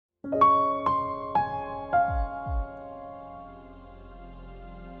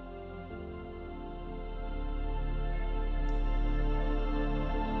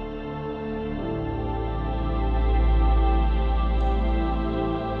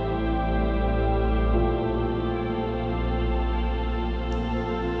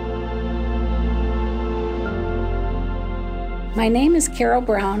My name is Carol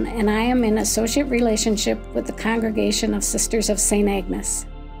Braun, and I am in associate relationship with the Congregation of Sisters of St. Agnes.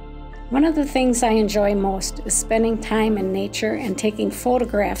 One of the things I enjoy most is spending time in nature and taking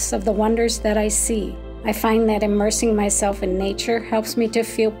photographs of the wonders that I see. I find that immersing myself in nature helps me to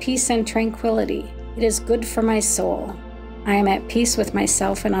feel peace and tranquility. It is good for my soul. I am at peace with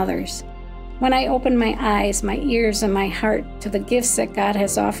myself and others. When I open my eyes, my ears, and my heart to the gifts that God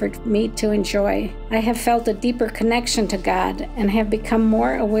has offered me to enjoy, I have felt a deeper connection to God and have become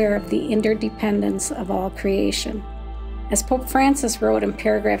more aware of the interdependence of all creation. As Pope Francis wrote in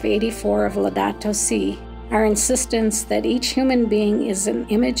paragraph 84 of Laudato Si', our insistence that each human being is an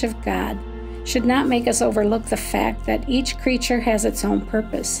image of God should not make us overlook the fact that each creature has its own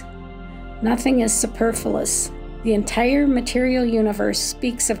purpose. Nothing is superfluous. The entire material universe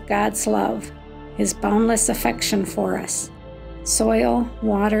speaks of God's love, His boundless affection for us. Soil,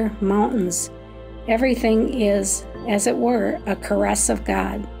 water, mountains, everything is, as it were, a caress of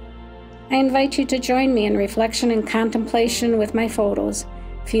God. I invite you to join me in reflection and contemplation with my photos,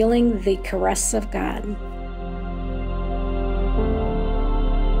 feeling the caress of God.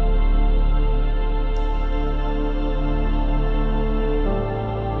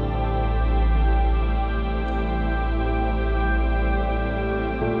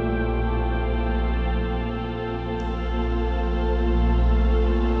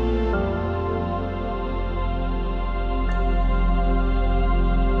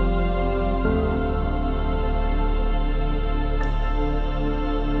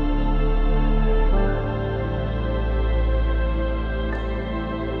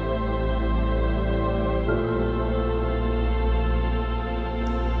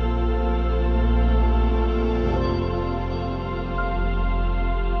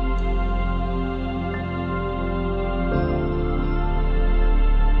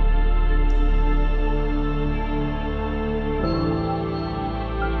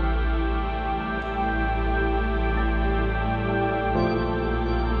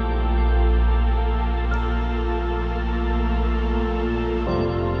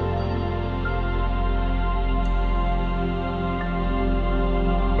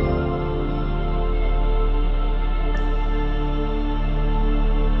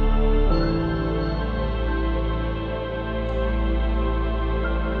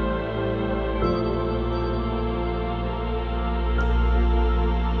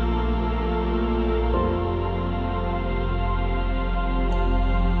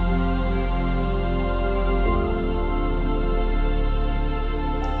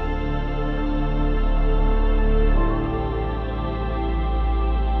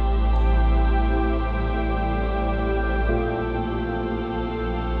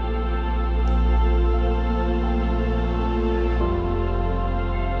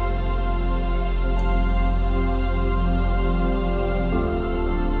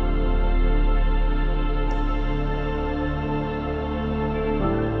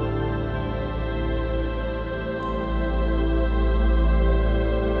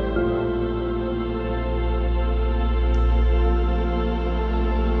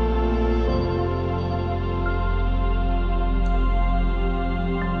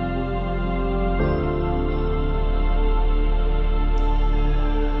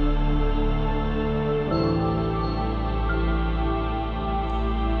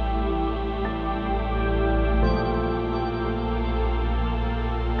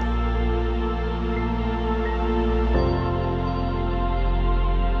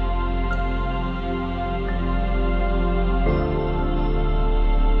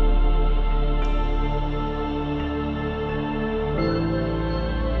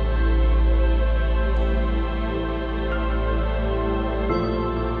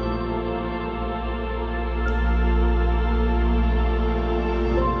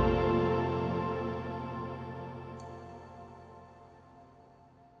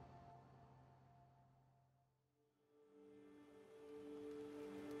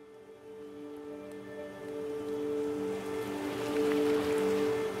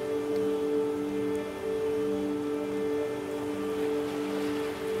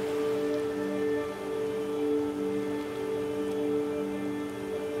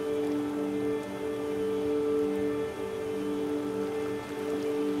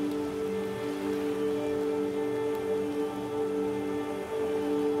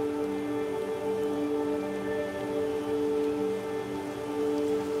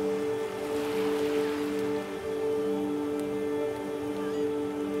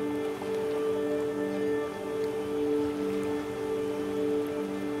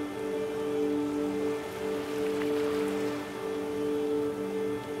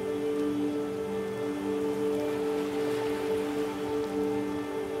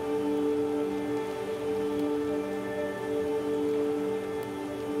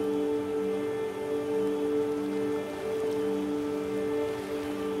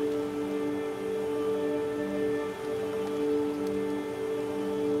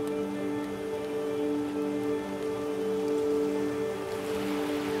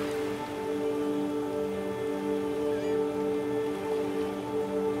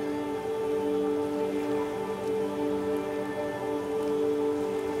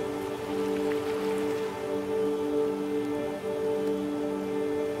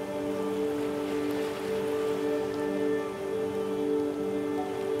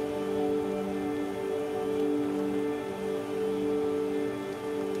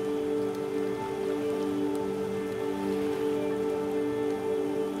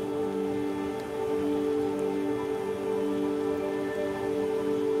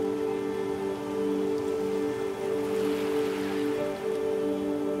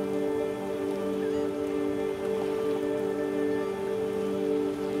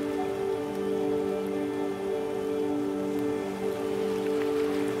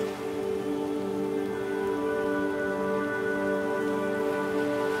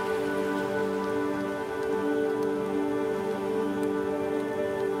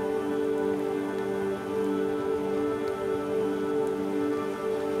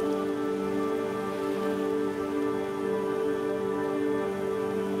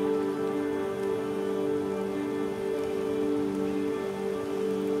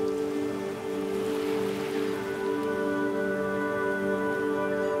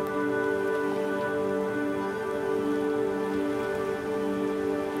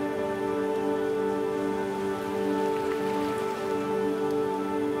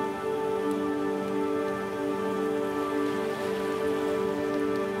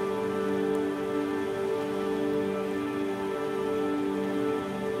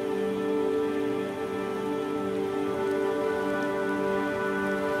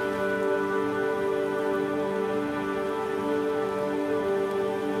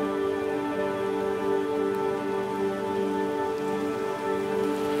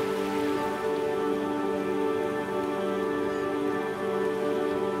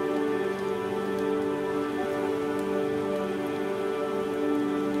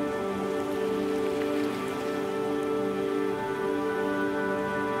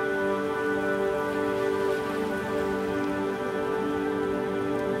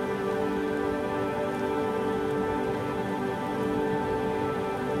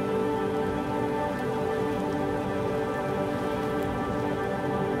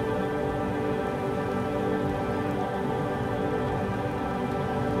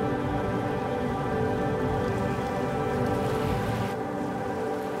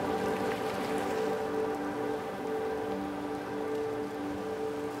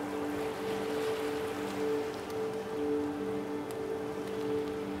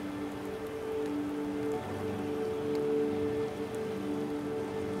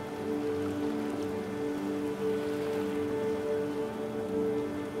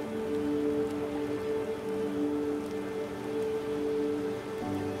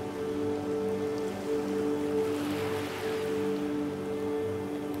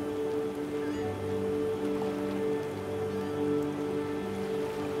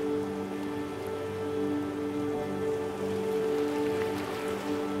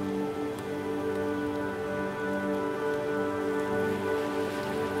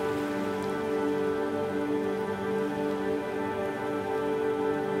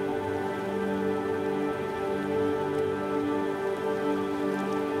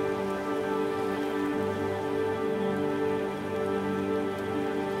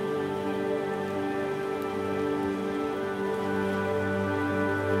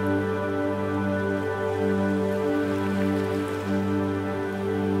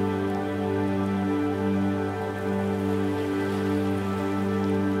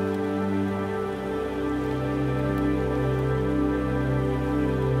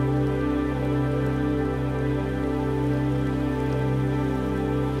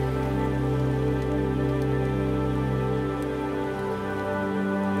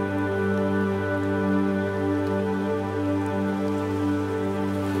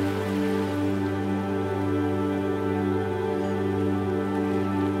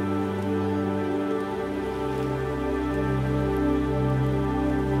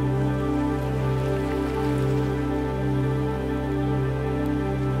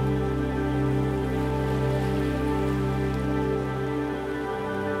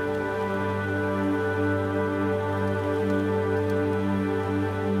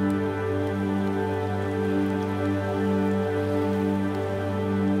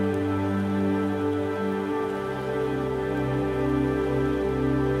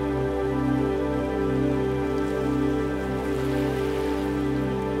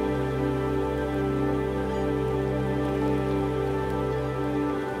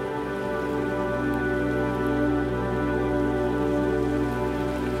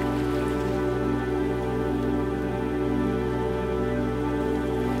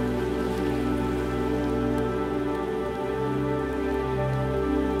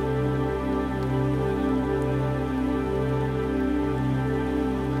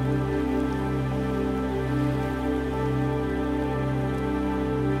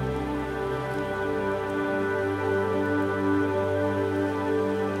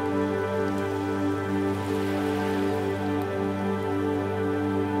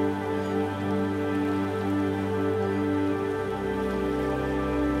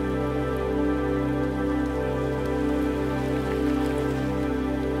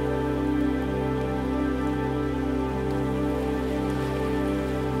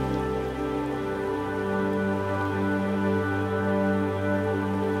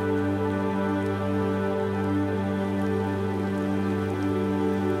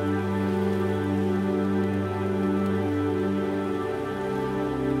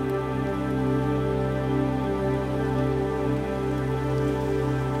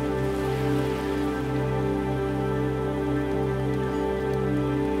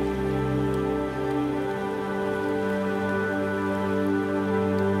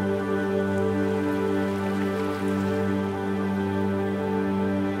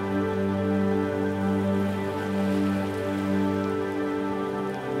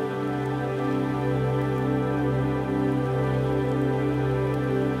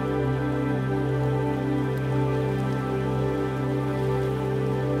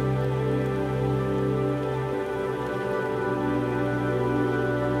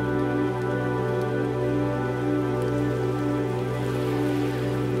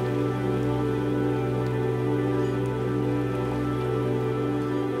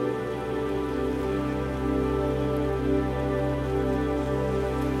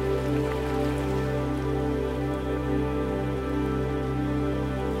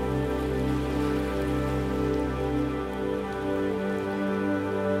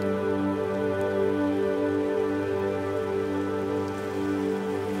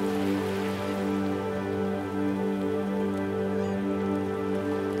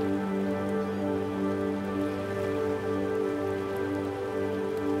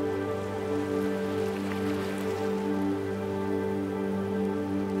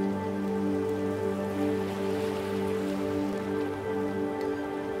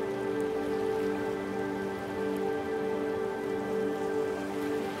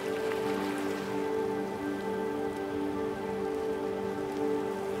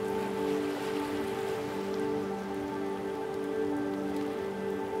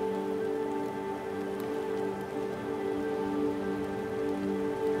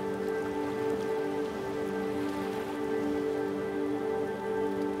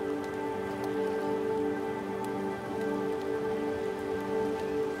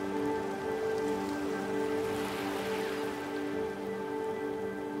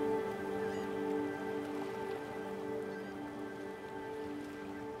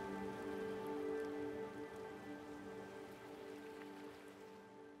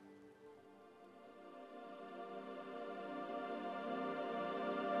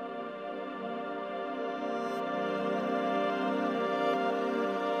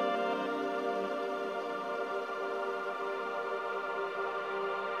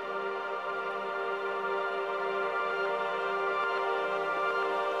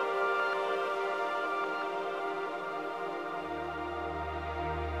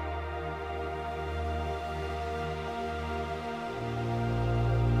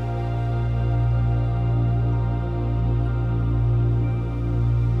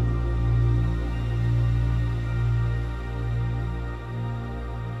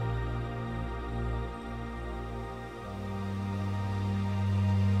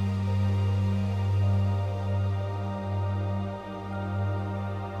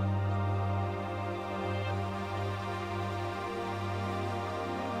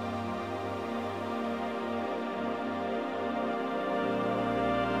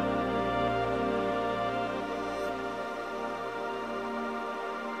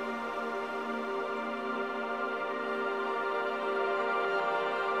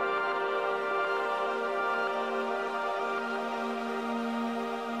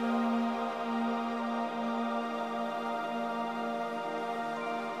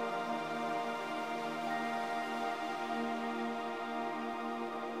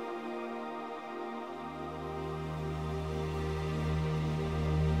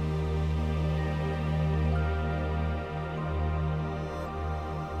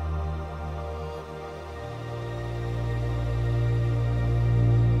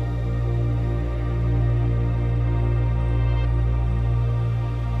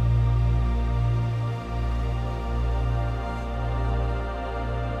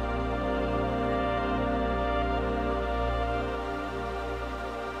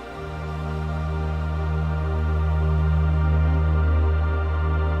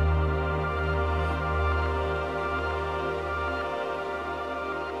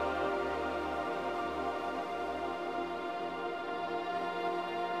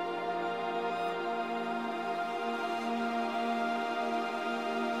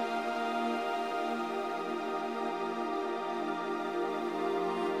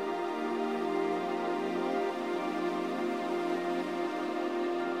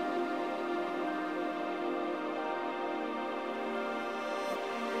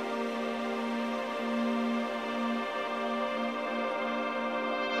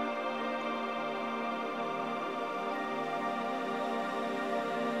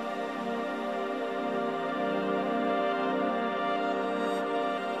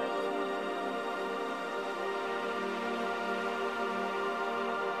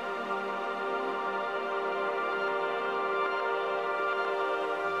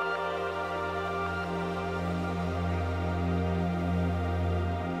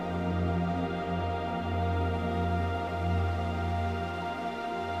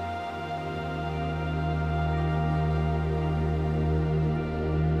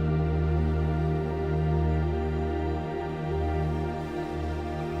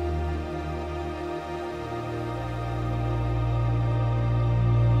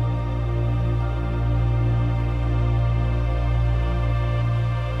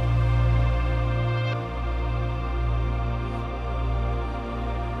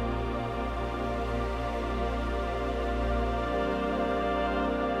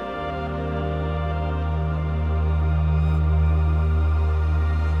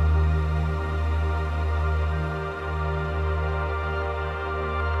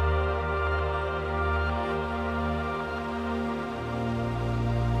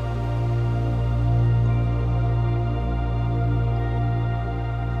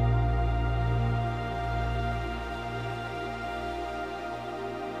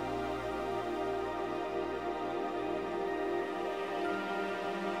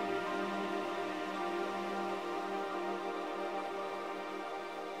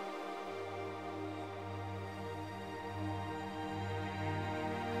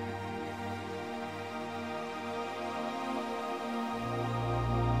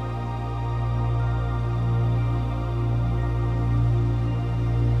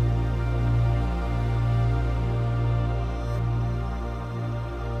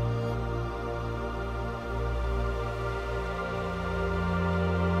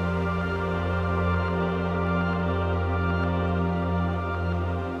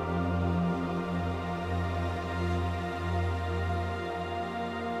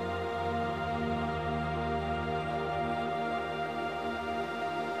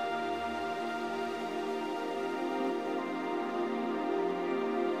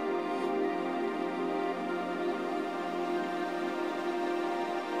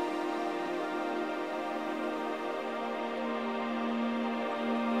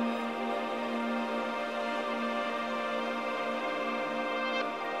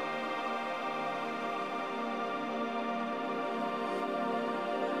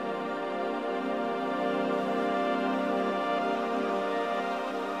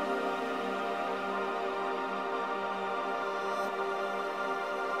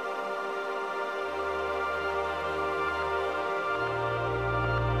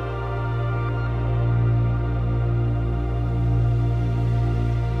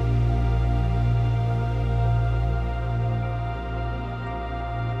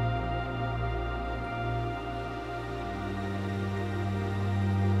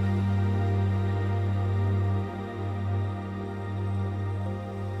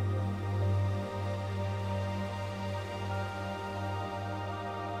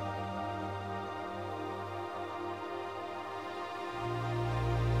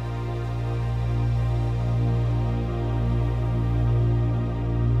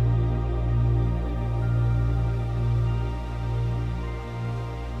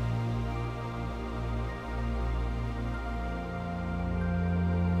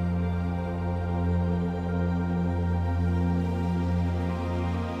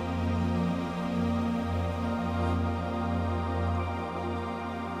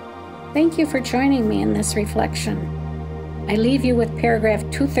 Thank you for joining me in this reflection. I leave you with paragraph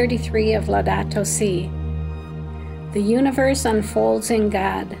 233 of Laudato Si. The universe unfolds in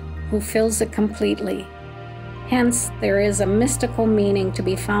God, who fills it completely. Hence, there is a mystical meaning to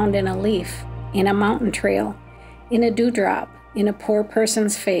be found in a leaf, in a mountain trail, in a dewdrop, in a poor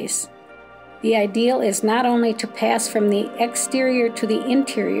person's face. The ideal is not only to pass from the exterior to the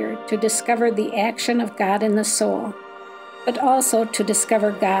interior to discover the action of God in the soul, but also to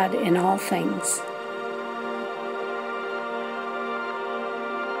discover God in all things.